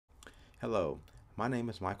Hello, my name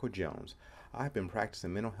is Michael Jones. I've been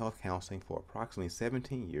practicing mental health counseling for approximately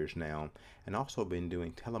 17 years now and also been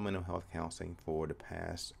doing telemental health counseling for the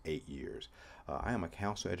past 8 years. I am a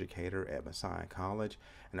counselor educator at Messiah College,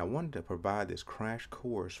 and I wanted to provide this crash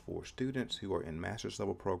course for students who are in master's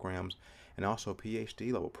level programs and also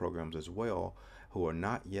PhD level programs as well who are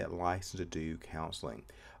not yet licensed to do counseling.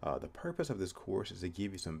 The purpose of this course is to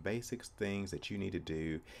give you some basic things that you need to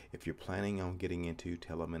do if you're planning on getting into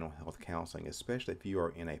telemental health counseling, especially if you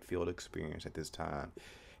are in a field experience at this time.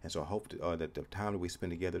 And so I hope that the time that we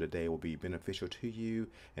spend together today will be beneficial to you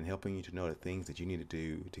and helping you to know the things that you need to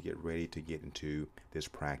do to get ready to get into this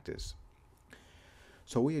practice.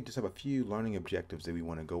 So we just have a few learning objectives that we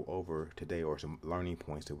want to go over today, or some learning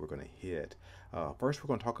points that we're going to hit. First, we're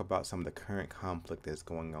going to talk about some of the current conflict that's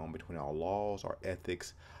going on between our laws, our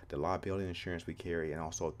ethics, the liability insurance we carry, and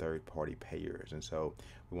also third-party payers. And so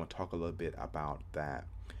we want to talk a little bit about that.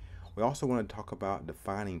 We also want to talk about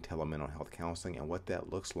defining telemental health counseling and what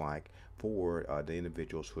that looks like for the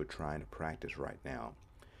individuals who are trying to practice right now.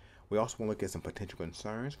 We also want to look at some potential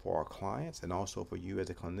concerns for our clients and also for you as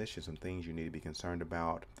a clinician, some things you need to be concerned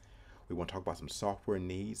about. We want to talk about some software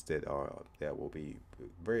needs that will be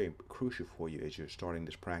very crucial for you as you're starting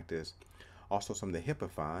this practice. Also, some of the HIPAA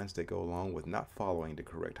fines that go along with not following the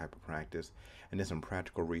correct type of practice, and then some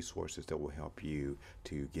practical resources that will help you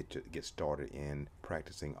to get started in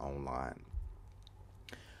practicing online.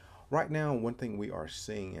 Right now, one thing we are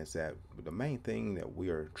seeing is that the main thing that we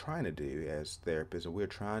are trying to do as therapists is we're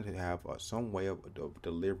trying to have some way of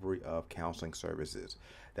delivery of counseling services.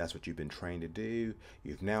 That's what you've been trained to do.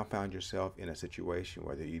 You've now found yourself in a situation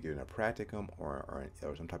where you're either in a practicum or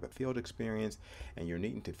some type of field experience, and you're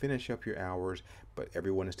needing to finish up your hours, but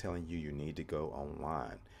everyone is telling you you need to go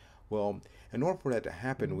online. Well, in order for that to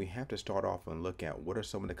happen, we have to start off and look at what are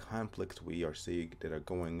some of the conflicts we are seeing that are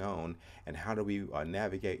going on, and how do we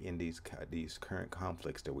navigate in these current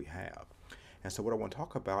conflicts that we have. And so what I want to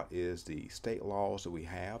talk about is the state laws that we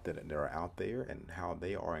have that are out there and how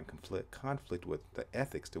they are in conflict with the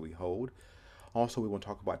ethics that we hold. Also, we want to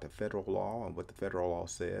talk about the federal law and what the federal law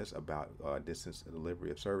says about distance delivery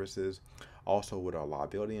of services. Also, what our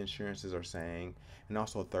liability insurances are saying, and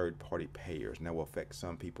also third-party payers. And that will affect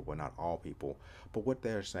some people, but not all people, but what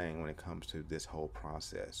they're saying when it comes to this whole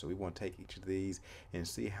process. So we want to take each of these and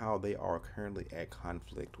see how they are currently at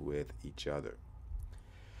conflict with each other.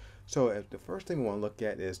 So the first thing we want to look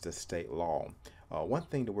at is the state law. One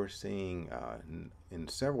thing that we're seeing in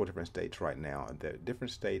several different states right now, that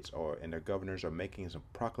different states and their governors are making some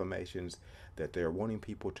proclamations that they're wanting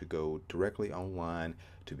people to go directly online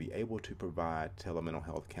to be able to provide telemental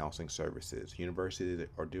health counseling services. Universities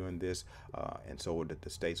are doing this, and so the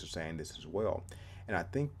states are saying this as well. And I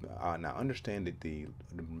think, and I understand the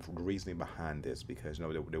reasoning behind this, because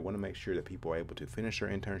they want to make sure that people are able to finish their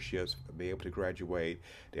internships, be able to graduate.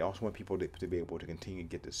 They also want people to be able to continue to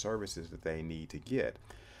get the services that they need to get.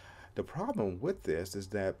 The problem with this is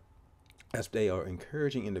that as they are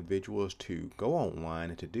encouraging individuals to go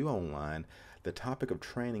online and to do online, the topic of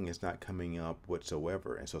training is not coming up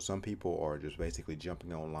whatsoever. And so some people are just basically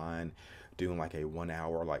jumping online, doing like a 1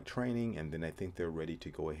 hour like training, and then they think they're ready to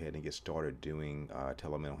go ahead and get started doing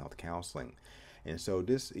telemental health counseling. And so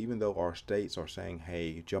this, even though our states are saying,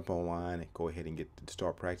 hey, jump online and go ahead and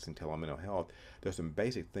start practicing telemental health, there's some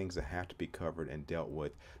basic things that have to be covered and dealt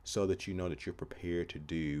with so that you know that you're prepared to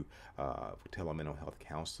do telemental health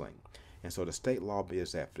counseling. And so the state law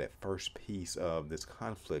is that first piece of this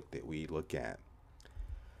conflict that we look at.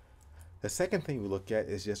 The second thing we look at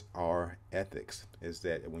is just our ethics. Is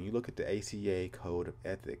that when you look at the ACA Code of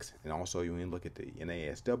Ethics, and also when you look at the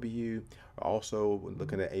NASW, also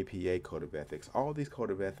looking at the APA Code of Ethics, all these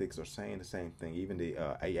Code of Ethics are saying the same thing. Even the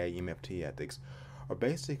AAMFT ethics are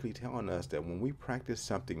basically telling us that when we practice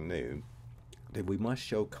something new, that we must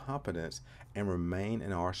show competence and remain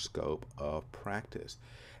in our scope of practice.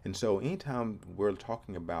 And so anytime we're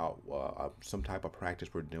talking about some type of practice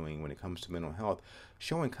we're doing when it comes to mental health,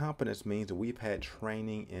 showing competence means that we've had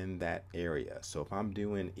training in that area. So if I'm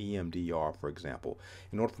doing EMDR, for example,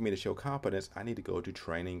 in order for me to show competence, I need to go to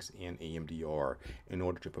trainings in EMDR in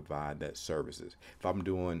order to provide that services. If I'm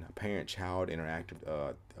doing parent-child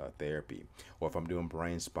interactive therapy, or if I'm doing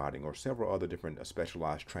brain spotting, or several other different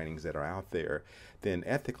specialized trainings that are out there, then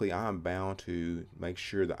ethically I'm bound to make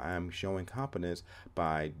sure that I'm showing competence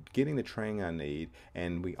by getting the training I need,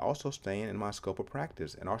 and we also staying in my scope of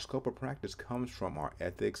practice. And our scope of practice comes from our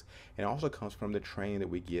ethics, and also comes from the training that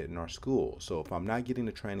we get in our school. So if I'm not getting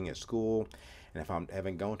the training at school, And if I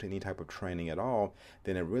haven't gone to any type of training at all,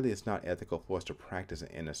 then it really is not ethical for us to practice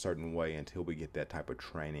in a certain way until we get that type of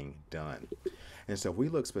training done. And so if we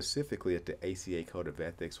look specifically at the ACA Code of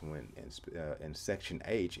Ethics, when in Section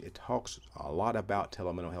H, it talks a lot about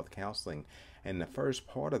telemental health counseling. And the first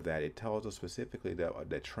part of that, it tells us specifically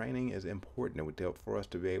that training is important for us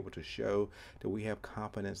to be able to show that we have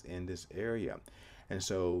competence in this area. And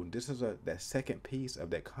so this is that second piece of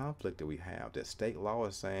that conflict that we have, that state law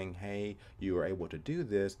is saying, hey, you are able to do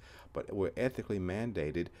this, but we're ethically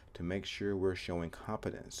mandated to make sure we're showing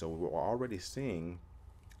competence. So we're already seeing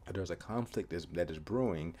there's a conflict that is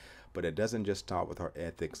brewing, but it doesn't just stop with our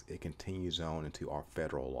ethics, it continues on into our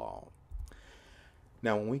federal law.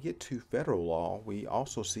 Now, when we get to federal law, we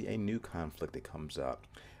also see a new conflict that comes up.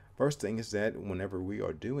 First thing is that whenever we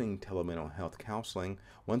are doing telemental health counseling,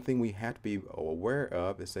 one thing we have to be aware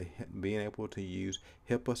of is being able to use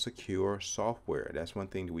HIPAA secure software. That's one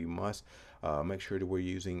thing that we must make sure that we're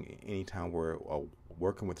using anytime we're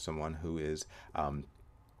working with someone who is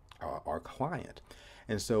our client.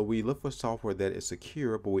 And so we look for software that is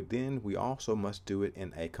secure, but then we also must do it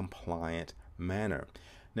in a compliant manner.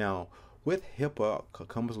 Now, with HIPAA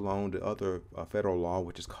comes along the other federal law,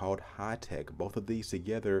 which is called HITECH. Both of these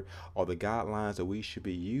together are the guidelines that we should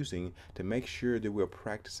be using to make sure that we're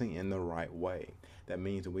practicing in the right way. That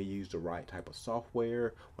means that we use the right type of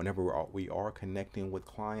software whenever we are connecting with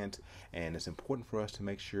clients, and it's important for us to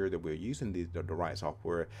make sure that we're using the right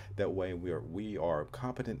software. That way we are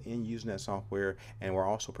competent in using that software, and we're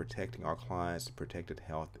also protecting our clients' protected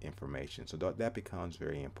health information. So that becomes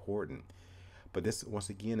very important. But this, once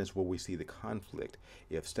again, is where we see the conflict.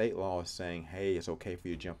 If state law is saying, hey, it's okay for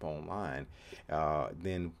you to jump online,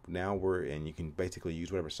 then now and you can basically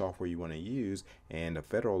use whatever software you want to use, and the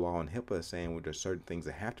federal law and HIPAA is saying there's certain things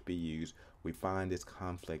that have to be used. We find this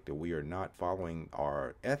conflict that we are not following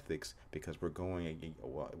our ethics because we're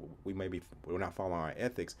not following our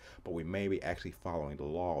ethics, but we may be actually following the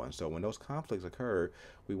law. And so when those conflicts occur,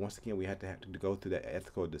 we have to go through that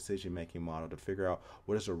ethical decision-making model to figure out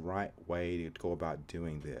what is the right way to go about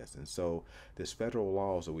doing this. And so these federal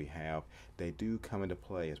laws that we have, they do come into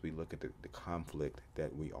play as we look at the conflict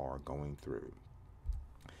that we are going through.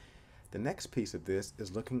 The next piece of this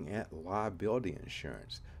is looking at liability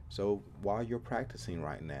insurance. So while you're practicing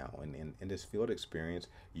right now and in this field experience,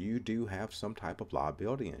 you do have some type of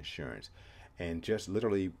liability insurance. And just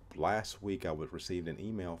literally last week, I received an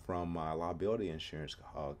email from my liability insurance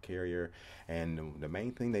carrier, and the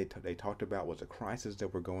main thing they talked about was a crisis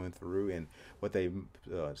that we're going through, and what the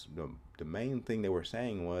main thing they were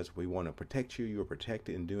saying was, we want to protect you. You're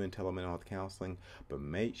protected in doing telemental health counseling, but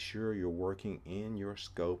make sure you're working in your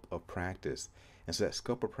scope of practice. And so that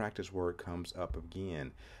scope of practice word comes up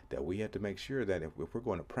again, that we have to make sure that if we're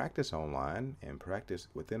going to practice online and practice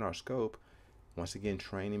within our scope, once again,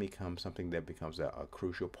 training becomes something that becomes a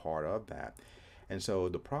crucial part of that. And so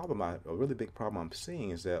a really big problem I'm seeing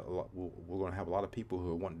is that we're going to have a lot of people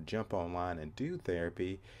who want to jump online and do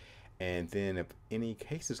therapy, and then if any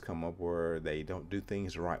cases come up where they don't do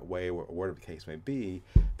things the right way, or whatever the case may be,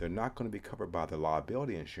 they're not going to be covered by the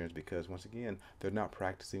liability insurance because, once again, they're not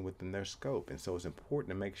practicing within their scope. And so it's important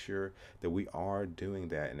to make sure that we are doing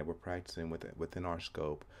that and that we're practicing within our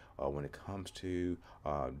scope when it comes to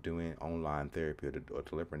doing online therapy or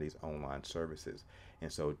delivering these online services.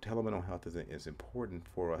 And so telemental health is important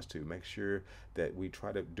for us to make sure that we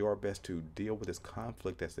try to do our best to deal with this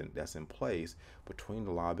conflict that's in place between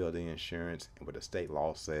the liability insurance and what the state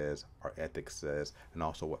law says, our ethics says, and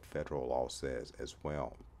also what federal law says as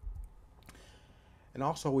well. And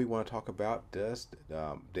also we want to talk about, does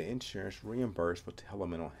the insurance reimburse for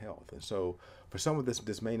telemental health? And so for some of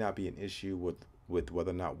this may not be an issue with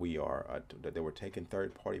whether or not that they were taking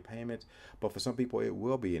third-party payments, but for some people it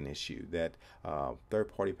will be an issue that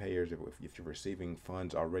third-party payers, if you're receiving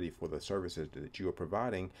funds already for the services that you are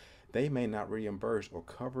providing, they may not reimburse or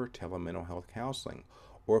cover telemental health counseling.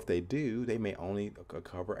 Or if they do, they may only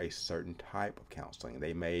cover a certain type of counseling.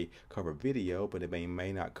 They may cover video, but it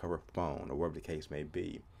may not cover phone, or whatever the case may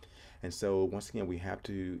be. And so once again, we have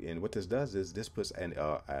to, and what this does is this puts an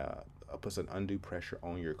undue pressure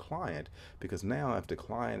on your client, because now if the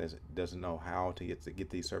client doesn't know how to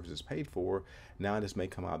get these services paid for, now this may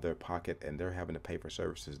come out of their pocket and they're having to pay for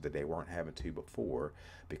services that they weren't having to before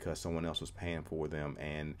because someone else was paying for them,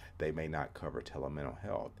 and they may not cover telemental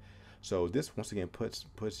health. So this once again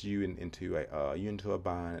puts you into a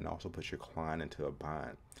bind, and also puts your client into a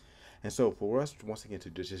bind. And so for us, once again, to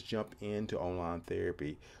just jump into online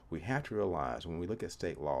therapy, we have to realize when we look at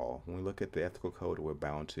state law, when we look at the ethical code that we're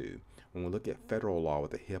bound to, when we look at federal law with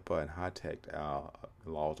the HIPAA and HITECH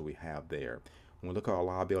laws that we have there, when we look at our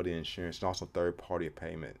liability insurance and also third-party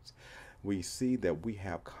payments, we see that we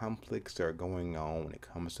have conflicts that are going on when it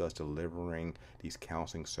comes to us delivering these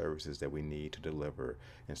counseling services that we need to deliver.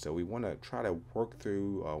 And so we want to try to work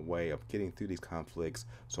through a way of getting through these conflicts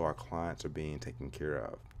so our clients are being taken care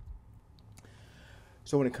of.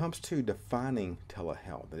 So when it comes to defining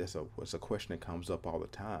telehealth, it's a question that comes up all the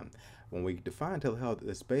time. When we define telehealth,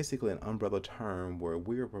 it's basically an umbrella term where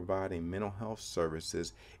we are providing mental health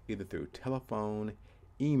services either through telephone,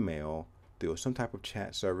 email, through some type of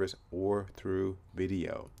chat service, or through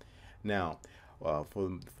video. Now,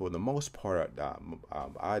 for the most part,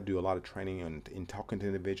 I do a lot of training in talking to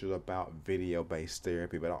individuals about video-based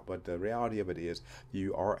therapy, but the reality of it is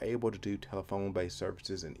you are able to do telephone-based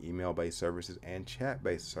services and email-based services and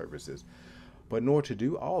chat-based services. But in order to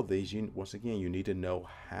do all these, once again, you need to know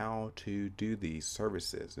how to do these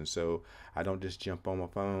services. And so I don't just jump on my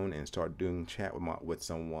phone and start doing chat with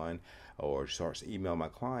someone or start email my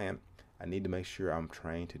client. I need to make sure I'm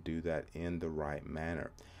trained to do that in the right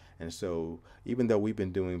manner. And so even though we've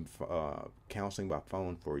been doing counseling by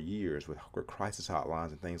phone for years with crisis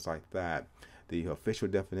hotlines and things like that, the official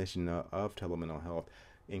definition of telemental health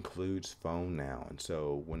includes phone now. And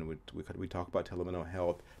so when we talk about telemental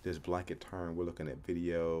health, this blanket term, we're looking at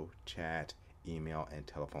video, chat, email, and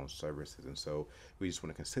telephone services. And so we just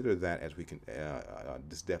want to consider that as we can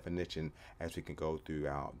this definition as we can go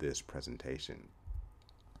throughout this presentation.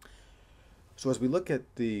 So as we look at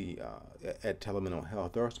at telemental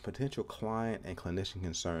health, there are some potential client and clinician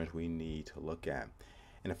concerns we need to look at.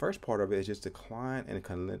 And the first part of it is just the client and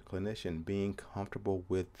clinician being comfortable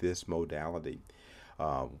with this modality.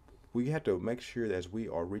 We have to make sure that as we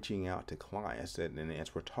are reaching out to clients and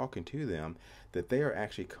as we're talking to them, that they are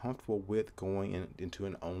actually comfortable with going into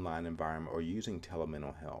an online environment or using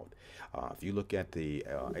telemental health. If you look at the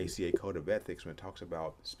ACA Code of Ethics, when it talks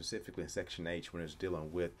about specifically in Section H when it's dealing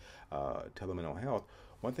with telemental health,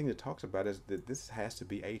 one thing it talks about is that this has to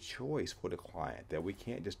be a choice for the client, that we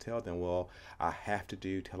can't just tell them, well, I have to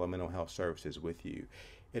do telemental health services with you.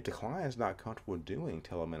 If the client is not comfortable doing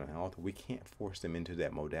telemental health, we can't force them into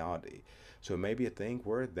that modality. So it may be a thing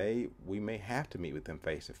where we may have to meet with them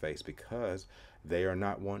face to face because they are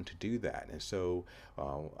not wanting to do that. And so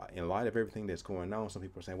in light of everything that's going on, some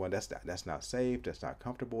people are saying, well, that's not safe, that's not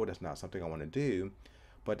comfortable, that's not something I want to do.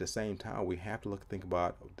 But at the same time, we have to think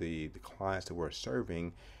about the clients that we're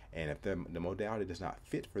serving, and if the modality does not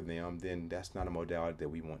fit for them, then that's not a modality that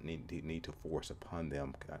we need to force upon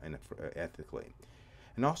them ethically.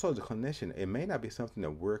 And also as a clinician, it may not be something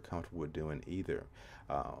that we're comfortable with doing either.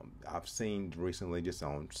 I've seen recently just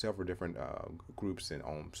on several different groups and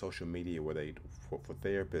on social media where for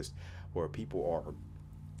therapists, where people are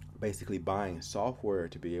basically buying software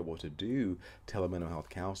to be able to do telemental health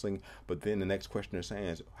counseling, but then the next question they're saying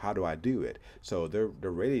is, how do I do it? So they're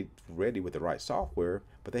ready with the right software,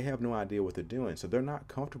 but they have no idea what they're doing. So they're not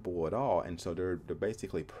comfortable at all, and so they're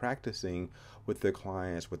basically practicing with their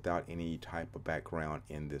clients without any type of background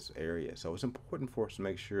in this area. So it's important for us to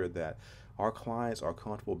make sure that our clients are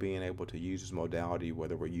comfortable being able to use this modality,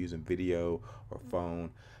 whether we're using video or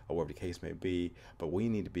phone or whatever the case may be, but we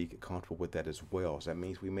need to be comfortable with that as well. So that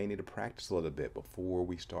means we may need to practice a little bit before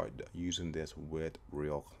we start using this with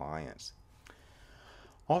real clients.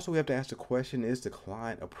 Also, we have to ask the question, is the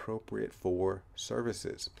client appropriate for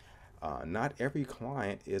services? Not every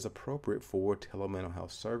client is appropriate for telemental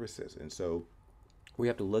health services, and so we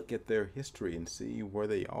have to look at their history and see where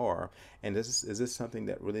they are, and is this something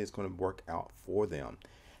that really is going to work out for them?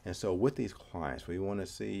 And so with these clients, we want to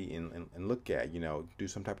see and look at, do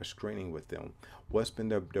some type of screening with them. What's been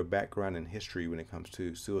their background and history when it comes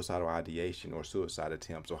to suicidal ideation or suicide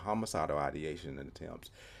attempts or homicidal ideation and attempts?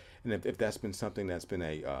 And if that's been something that's been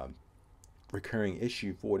a recurring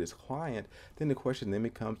issue for this client, then the question then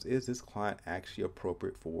becomes, is this client actually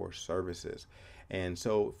appropriate for services? And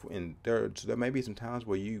so there may be some times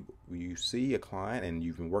where you see a client and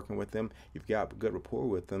you've been working with them, you've got good rapport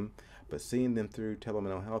with them, but seeing them through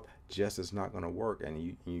telemental health just is not going to work,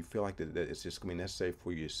 and you feel like that it's just going to be necessary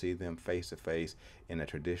for you to see them face to face in a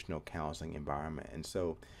traditional counseling environment. And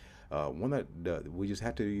so we just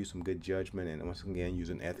have to use some good judgment and once again use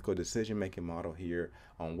an ethical decision-making model here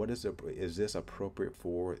on what is this appropriate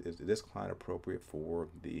for, is this client appropriate for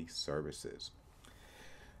the services.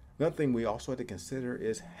 Another thing we also have to consider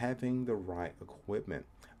is having the right equipment.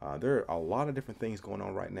 There are a lot of different things going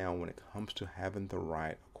on right now when it comes to having the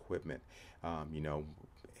right equipment.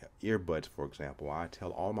 Earbuds, for example. I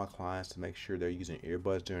tell all my clients to make sure they're using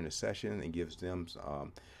earbuds during the session. It gives them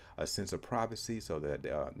a sense of privacy so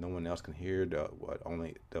that no one else can hear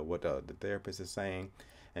what the therapist is saying.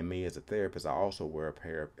 And me as a therapist, I also wear a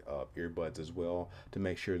pair of earbuds as well to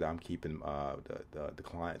make sure that I'm keeping the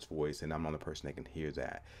client's voice and I'm the only person that can hear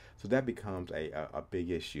that. So that becomes a big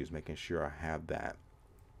issue, is making sure I have that.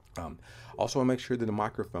 Um, Also, I make sure that the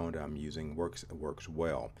microphone that I'm using works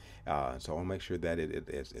well. So I want to make sure that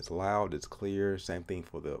it's loud, it's clear. Same thing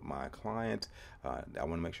for my clients. I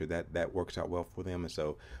want to make sure that that works out well for them. And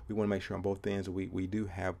so we want to make sure on both ends we do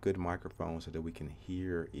have good microphones so that we can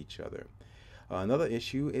hear each other. Another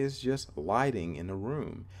issue is just lighting in the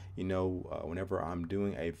room. Whenever I'm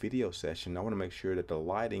doing a video session, I want to make sure that the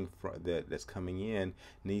lighting that's coming in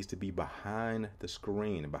needs to be behind the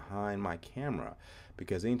screen, behind my camera,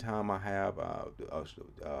 because anytime I have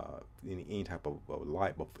any type of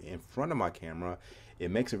light in front of my camera, it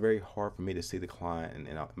makes it very hard for me to see the client, and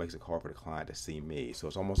it makes it hard for the client to see me. So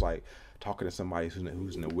it's almost like talking to somebody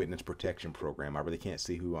who's in the witness protection program. I really can't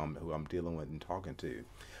see who I'm dealing with and talking to.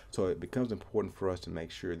 So it becomes important for us to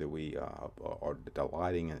make sure that the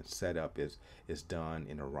lighting and setup is done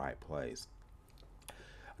in the right place.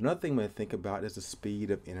 Another thing we think about is the speed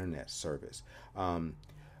of internet service.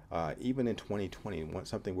 Even in 2020,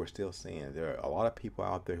 something we're still seeing, there are a lot of people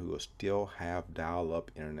out there who will still have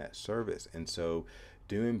dial-up internet service, and so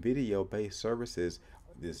doing video-based services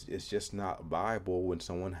is just not viable when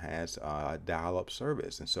someone has dial-up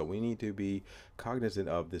service. And so we need to be cognizant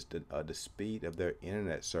of the speed of their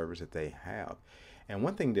internet service that they have. And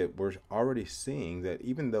one thing that we're already seeing, that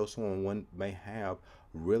even though someone may have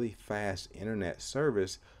really fast internet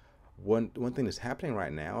service, one thing that's happening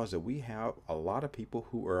right now is that we have a lot of people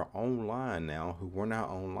who are online now who were not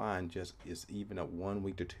online just is even 1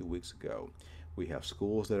 week to 2 weeks ago. We have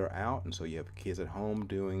schools that are out, and so you have kids at home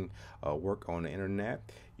doing work on the internet.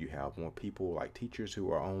 You have more people like teachers who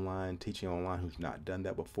are online, teaching online, who's not done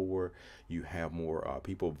that before. You have more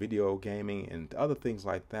people video gaming and other things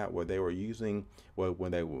like that, where they were using, well,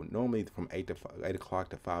 when they were normally from 8 o'clock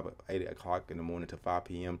to 8 o'clock in the morning to 5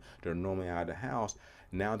 p.m. They're normally out of the house.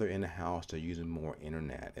 Now they're in the house, they're using more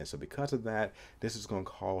internet. And so because of that, this is going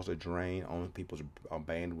to cause a drain on people's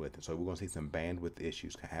bandwidth. And so we're going to see some bandwidth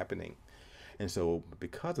issues happening. And so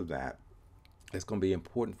because of that, it's going to be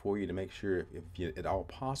important for you to make sure, if at all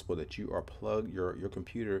possible, that you are plugged, your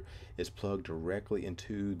computer is plugged directly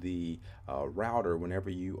into the router whenever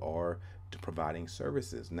you are providing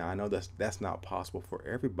services. Now, I know that's not possible for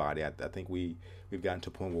everybody. I think we've gotten to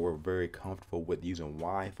a point where we're very comfortable with using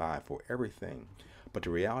Wi-Fi for everything. But the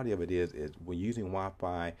reality of it is when using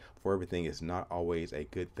Wi-Fi for everything is not always a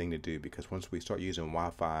good thing to do, because once we start using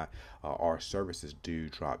Wi-Fi, our services do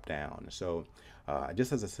drop down. So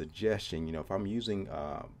just as a suggestion, if I'm using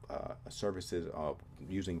services,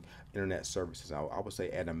 using internet services, I would say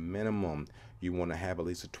at a minimum, you want to have at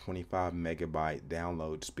least a 25 megabyte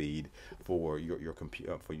download speed for your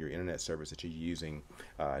computer, for your internet service that you're using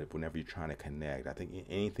whenever you're trying to connect. I think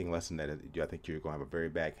anything less than that, I think you're going to have a very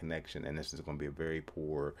bad connection, and this is going to be a very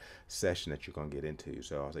poor session that you're going to get into.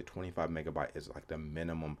 So I'll say 25 megabyte is like the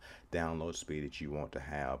minimum download speed that you want to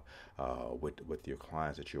have with your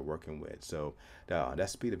clients that you're working with. So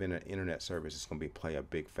that speed of internet service is going to play a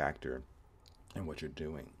big factor in what you're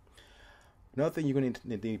doing. Another thing you're going to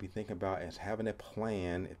need to be thinking about is having a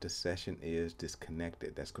plan if the session is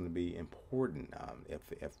disconnected. That's going to be important.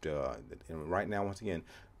 Right now, once again,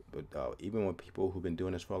 but even with people who've been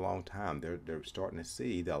doing this for a long time, they're starting to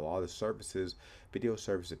see that a lot of the services, video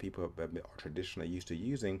services that people are traditionally used to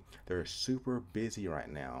using, they're super busy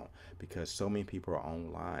right now because so many people are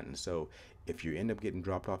online. And so if you end up getting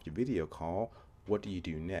dropped off your video call, what do you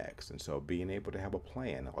do next? And so being able to have a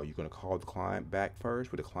plan. Are you going to call the client back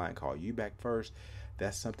first? Would the client call you back first?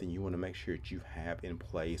 That's something you want to make sure that you have in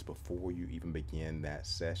place before you even begin that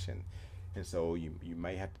session. And so you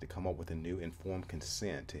may have to come up with a new informed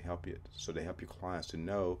consent to help you, so to help your clients to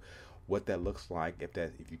know what that looks like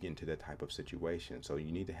if you get into that type of situation. So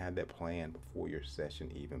you need to have that plan before your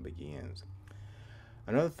session even begins.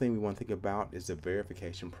 Another thing we want to think about is the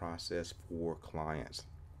verification process for clients.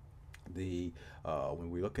 When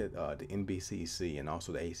we look at the NBCC and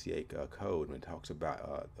also the ACA code, when it talks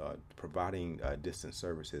about providing distance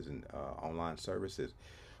services and online services,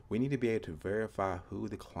 we need to be able to verify who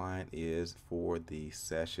the client is for these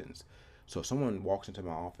sessions. So if someone walks into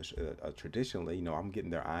my office, traditionally, I'm getting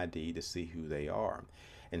their ID to see who they are.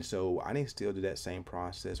 And so I need to still do that same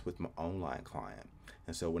process with my online client.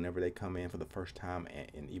 And so whenever they come in for the first time,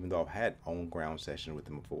 and even though I've had on-ground sessions with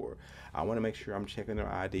them before, I want to make sure I'm checking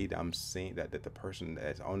their ID, that I'm seeing that the person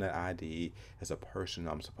that's on that ID is a person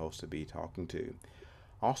I'm supposed to be talking to.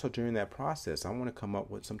 Also, during that process, I want to come up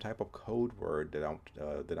with some type of code word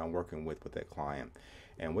that I'm working with that client.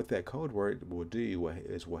 And what that code word will do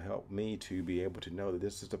is will help me to be able to know that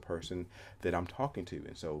this is the person that I'm talking to.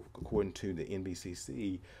 And so according to the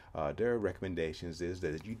NBCC, their recommendations is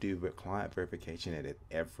that you do client verification at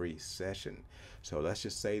every session. So let's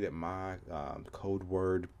just say that my code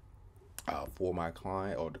word for my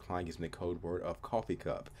client, or the client gives me the code word of coffee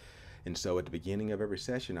cup. And so at the beginning of every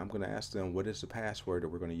session, I'm going to ask them, what is the password that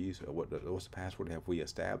we're going to use? Or what's the password have we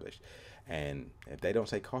established? And if they don't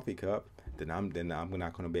say coffee cup, then I'm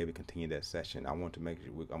not going to be able to continue that session. I want to make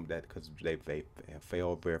sure that because they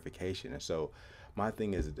failed verification. And so my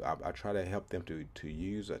thing is, I try to help them to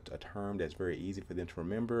use a term that's very easy for them to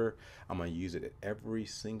remember. I'm going to use it at every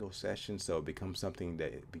single session, so it becomes something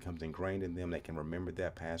that it becomes ingrained in them. They can remember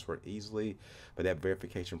that password easily. But that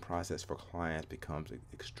verification process for clients becomes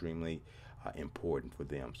extremely important for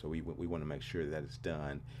them. So we want to make sure that it's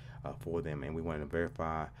done for them, and we want to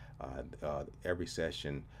verify every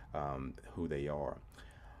session who they are.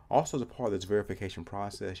 Also, as a part of this verification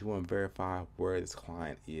process, you want to verify where this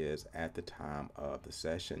client is at the time of the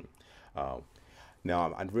session.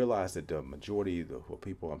 Now, I realize that the majority of the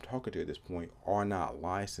people I'm talking to at this point are not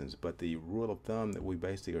licensed, but the rule of thumb that we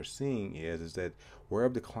basically are seeing is that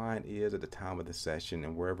wherever the client is at the time of the session,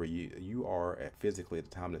 and wherever you are physically at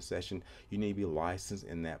the time of the session, you need to be licensed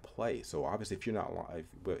in that place. So obviously, if you're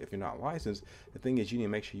not licensed, the thing is you need to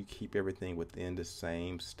make sure you keep everything within the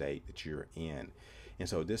same state that you're in. And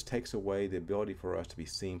so this takes away the ability for us to be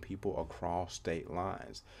seeing people across state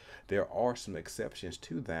lines. There are some exceptions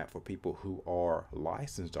to that for people who are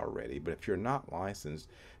licensed already, but if you're not licensed,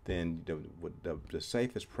 then the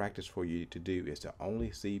safest practice for you to do is to only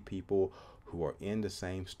see people who are in the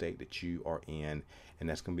same state that you are in, and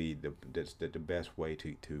that's going to be the best way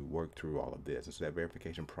to work through all of this. And so that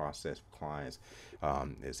verification process for clients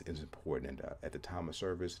is important. And at the time of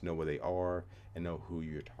service, know where they are and know who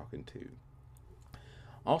you're talking to.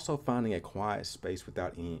 Also, finding a quiet space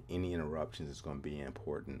without any interruptions is going to be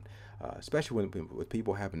important, especially with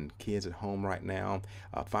people having kids at home right now.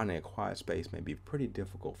 Finding a quiet space may be pretty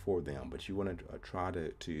difficult for them, but you want to try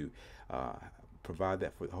to provide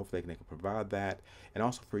that for. Hopefully, they can provide that. And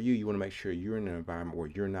also for you, you want to make sure you're in an environment where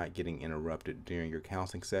you're not getting interrupted during your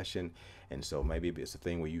counseling session. And so maybe it's a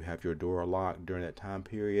thing where you have your door locked during that time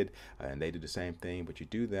period, and they do the same thing, but you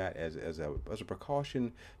do that as a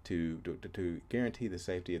precaution to guarantee the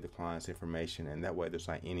safety of the client's information, and that way there's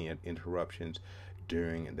not any interruptions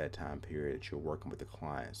during that time period that you're working with the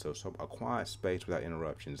client. So a quiet space without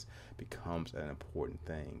interruptions becomes an important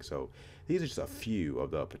thing. So these are just a few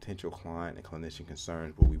of the potential client and clinician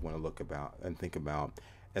concerns what we want to look about and think about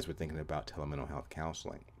as we're thinking about telemental health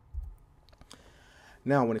counseling.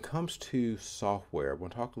 Now, when it comes to software, we'll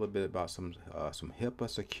talk a little bit about some HIPAA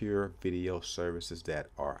secure video services that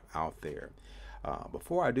are out there.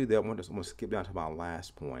 Before I do that, I'm going to skip down to my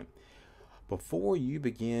last point. Before you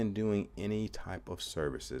begin doing any type of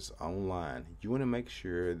services online, you want to make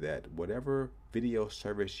sure that whatever video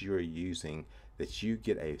service you're using, that you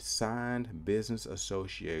get a signed business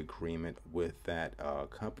associate agreement with that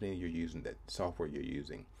company you're using, that software you're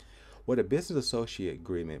using. What a business associate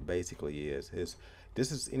agreement basically is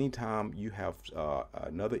this is anytime you have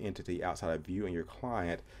another entity outside of you and your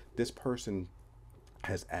client, this person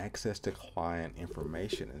has access to client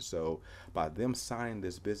information. And so by them signing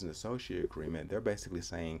this business associate agreement, they're basically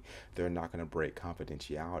saying they're not going to break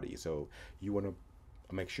confidentiality. So you want to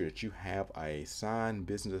make sure that you have a signed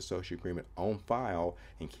business associate agreement on file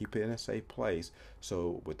and keep it in a safe place.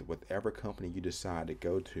 So with whatever company you decide to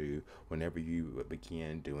go to whenever you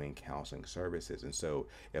begin doing counseling services. And so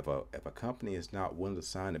if a company is not willing to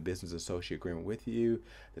sign a business associate agreement with you,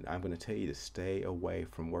 then I'm going to tell you to stay away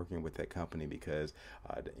from working with that company, because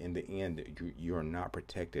in the end you're not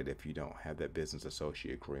protected if you don't have that business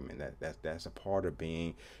associate agreement. That's a part of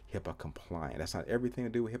being HIPAA compliant. That's not everything to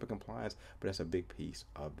do with HIPAA compliance, but that's a big piece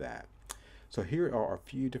of that. So here are a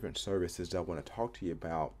few different services that I want to talk to you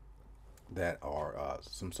about that are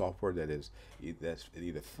some software that's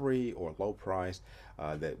either free or low price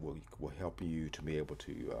that will help you to be able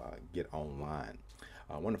to get online.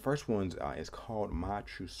 One of the first ones is called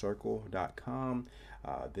mytruecircle.com.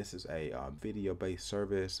 This is a video-based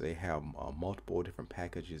service. They have multiple different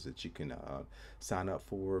packages that you can sign up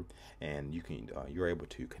for, and you're able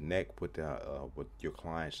to connect with your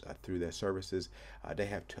clients through their services. They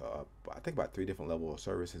have I think about 3 different levels of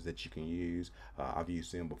services that you can use. I've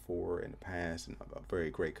used them before in the past, and a very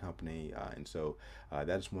great company. And so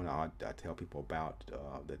that's one I tell people about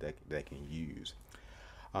that they can use.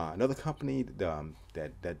 Another company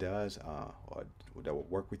that does that will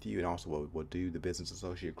work with you, and also will do the business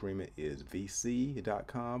associate agreement is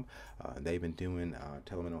VC.com. They've been doing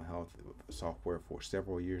telemental health software for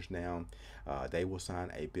several years now. They will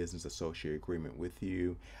sign a business associate agreement with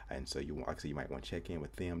you, and so like I said, you might want to check in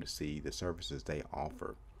with them to see the services they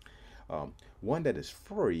offer. One that is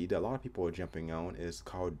free that a lot of people are jumping on is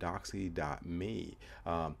called Doxy.me.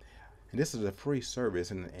 And this is a free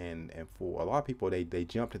service, and for a lot of people, they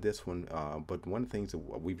jump to this one. But one of the things that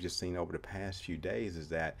we've just seen over the past few days is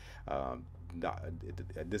that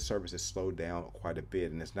this service has slowed down quite a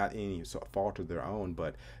bit, and it's not any fault of their own,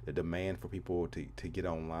 but the demand for people to get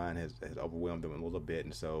online has overwhelmed them a little bit.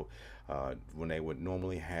 And so when they would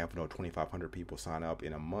normally have 2,500 people sign up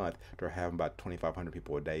in a month, they're having about 2,500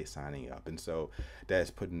 people a day signing up, and so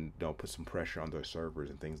that's put some pressure on their servers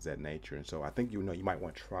and things of that nature. And so I think you might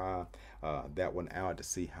want to try that one out to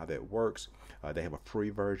see how that works. They have a free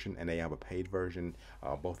version and they have a paid version.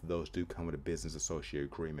 Both of those do come with a business associate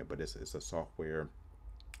agreement, but it's a software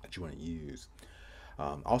that you want to use.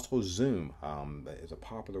 Also, Zoom is a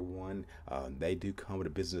popular one. They do come with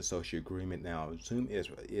a business associate agreement. Now, Zoom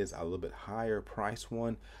is a little bit higher price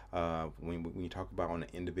one when you talk about on an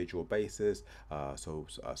individual basis.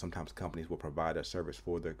 Sometimes companies will provide a service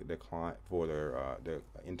for their client, for their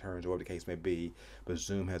interns, or whatever the case may be. But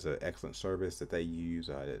Zoom has an excellent service that they use.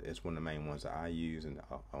 It's one of the main ones that I use, and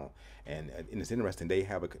it's interesting. They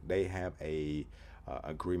have a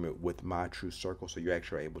agreement with My True Circle, so you're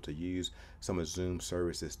actually able to use some of Zoom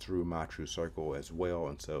services through My True Circle as well.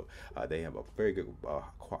 And so they have a very good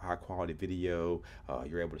high quality video.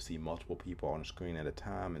 You're able to see multiple people on the screen at a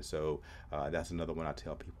time, and so that's another one I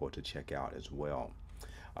tell people to check out as well.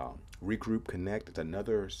 Regroup Connect is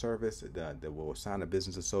another service that will sign a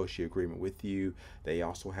business associate agreement with you. They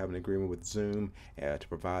also have an agreement with Zoom to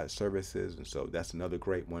provide services, and so that's another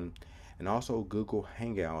great one. And also Google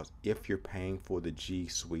Hangouts, if you're paying for the G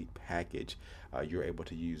Suite package, you're able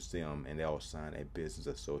to use them, and they'll sign a business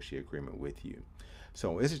associate agreement with you.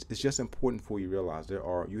 So it's just important for you to realize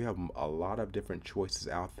you have a lot of different choices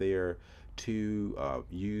out there to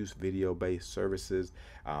use video-based services.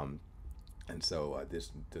 And so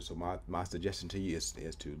my suggestion to you is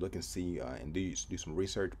to look and see and do some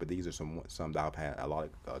research. But these are some that I've had a lot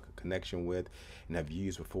of connection with and have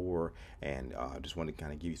used before, and just want to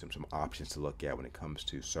kind of give you some options to look at when it comes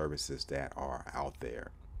to services that are out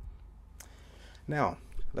there. Now,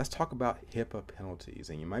 let's talk about HIPAA penalties.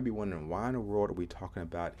 And you might be wondering, why in the world are we talking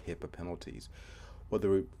about HIPAA penalties? Well,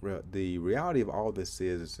 the reality of all this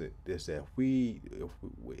is that if we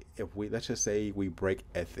let's just say we break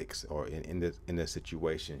ethics or in this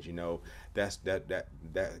situations, that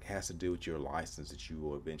has to do with your license that you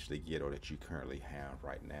will eventually get or that you currently have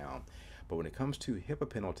right now. But when it comes to HIPAA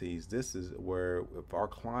penalties, this is where if our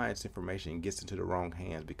client's information gets into the wrong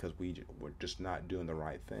hands because we're just not doing the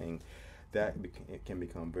right thing, it can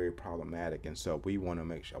become very problematic. And so I want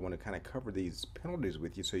to kind of cover these penalties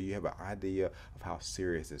with you so you have an idea of how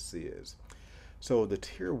serious this is. So the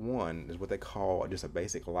tier 1 is what they call just a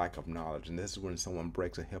basic lack of knowledge, and this is when someone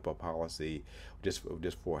breaks a HIPAA policy just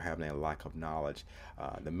for having a lack of knowledge.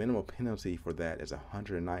 The minimum penalty for that is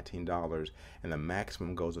 $119, and the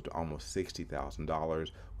maximum goes up to almost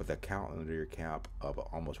 $60,000 with a calendar year cap of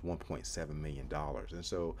almost $1.7 million. And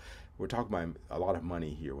so we're talking about a lot of money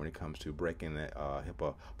here when it comes to breaking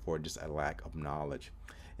HIPAA for just a lack of knowledge.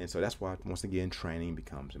 And so that's why, once again, training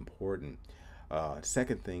becomes important.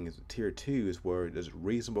 Second thing is tier 2 is where there's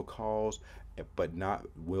reasonable cause but not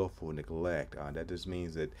willful neglect. That just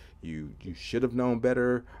means that you should have known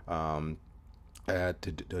better to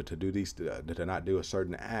not do a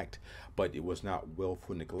certain act, but it was not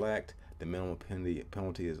willful neglect. The minimum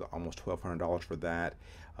penalty is almost $1,200 for that.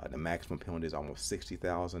 The maximum penalty is almost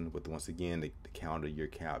 $60,000, with once again the calendar year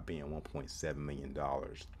cap being $1.7 million.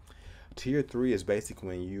 Tier 3 is basically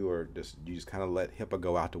when you just kind of let HIPAA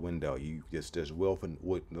go out the window. You just willful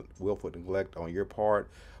neglect on your part,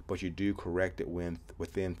 but you do correct it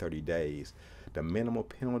within 30 days. The minimum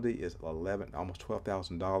penalty is almost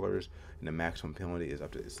 $12,000, and the maximum penalty is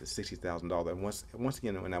up to $60,000. And once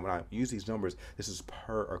again, when I use these numbers, this is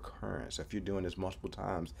per occurrence. So if you're doing this multiple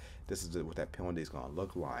times, this is what that penalty is going to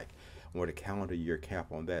look like. Where the calendar year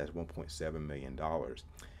cap on that is $1.7 million.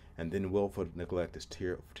 And then willful neglect is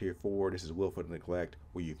tier 4. This is willful neglect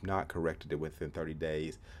where you've not corrected it within 30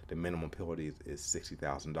 days. The minimum penalty is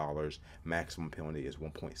 $60,000. Maximum penalty is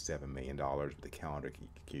 $1.7 million with the calendar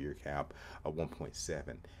year cap of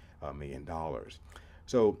 $1.7 million.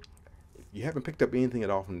 So if you haven't picked up anything at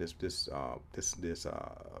all from this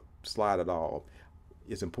slide at all,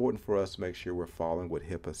 it's important for us to make sure we're following what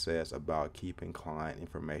HIPAA says about keeping client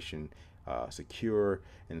information secure.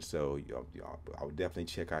 And so I would definitely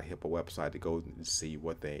check out HIPAA website to go and see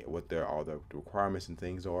what all the requirements and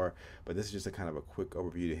things are. But this is just a kind of a quick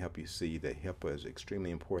overview to help you see that HIPAA is an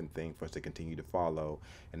extremely important thing for us to continue to follow,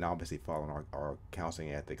 and obviously following our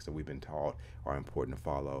counseling ethics that we've been taught are important to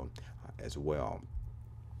follow as well.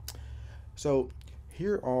 So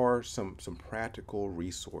here are some practical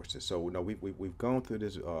resources. So we've gone through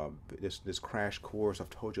this crash course. I've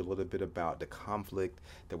told you a little bit about the conflict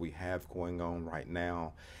that we have going on right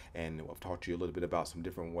now, and I've taught you a little bit about some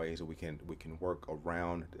different ways that we can work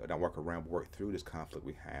around, not work around, but work through this conflict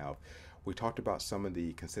we have. We talked about some of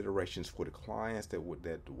the considerations for the clients that would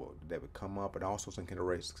come up, and also some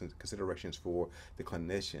considerations for the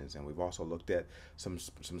clinicians. And we've also looked at some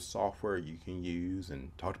software you can use,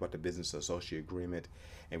 and talked about the business associate agreement,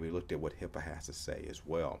 and we looked at what HIPAA has to say as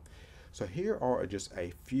well. So here are just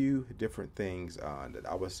a few different things that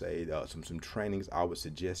I would say, some trainings I would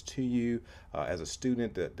suggest to you as a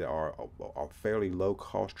student that are fairly low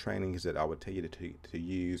cost trainings that I would tell you to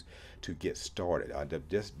use to get started.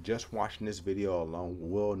 Just watching this video alone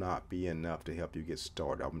will not be enough to help you get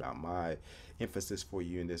started. My emphasis for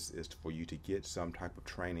you in this is for you to get some type of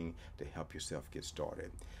training to help yourself get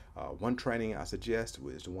started. One training I suggest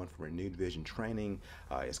is the one for Renewed Vision Training.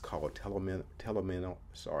 It's called Telemental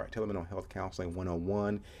Health Counseling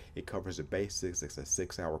 101. It covers the basics. It's a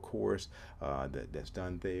 6-hour course that's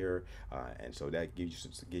done there, and so that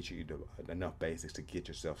gives you enough basics to get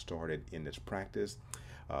yourself started in this practice.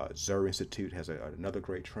 Zur Institute has another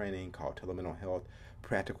great training called Telemental Health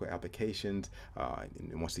Practical Applications,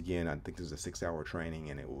 and once again, I think this is a 6-hour training,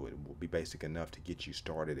 and it will be basic enough to get you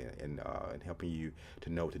started in helping you to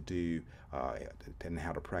know what to do and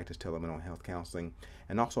how to practice telemental health counseling.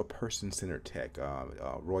 And also Person-Centered Tech.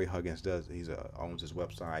 Roy Huggins owns his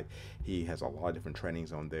website. He has a lot of different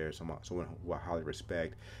trainings on there, someone who I highly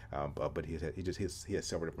respect, but he has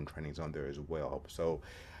several different trainings on there as well. So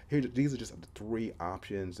these are just the 3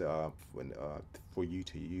 options for you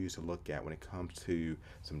to use to look at when it comes to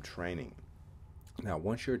some training. Now,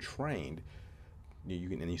 once you're trained,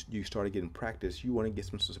 you started getting practice, you want to get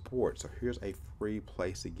some support. So here's a free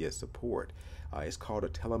place to get support. It's called a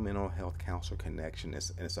Telemental Health Counselor Connection, and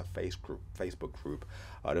it's a Facebook group.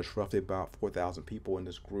 There's roughly about 4,000 people in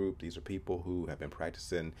this group. These are people who have been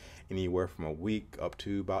practicing anywhere from a week up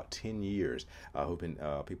to about 10 years,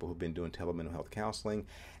 people who've been doing telemental health counseling,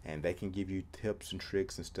 and they can give you tips and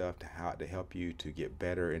tricks and stuff to help you to get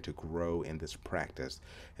better and to grow in this practice.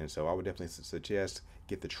 And so I would definitely suggest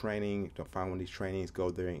get the training. To find one of these trainings,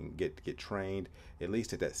 go there and get trained at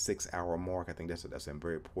least at that 6-hour mark. I think that's a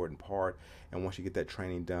very important part. And once you get that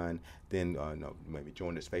training done, then maybe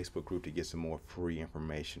join this Facebook group to get some more free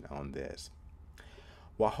information on this.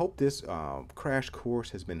 Well, I hope this crash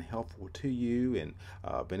course has been helpful to you and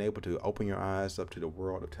been able to open your eyes up to the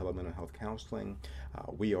world of telemental health counseling.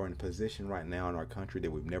 We are in a position right now in our country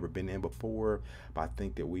that we've never been in before, but I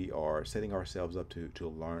think that we are setting ourselves up to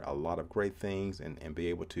learn a lot of great things and be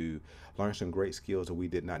able to learn some great skills that we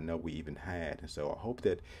did not know we even had. And so I hope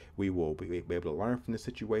that we will be able to learn from this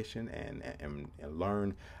situation and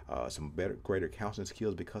learn some greater counseling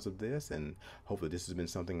skills because of this. And hopefully this has been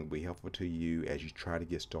something that will be helpful to you as you try to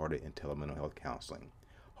get started in telemental health counseling.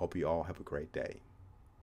 Hope you all have a great day.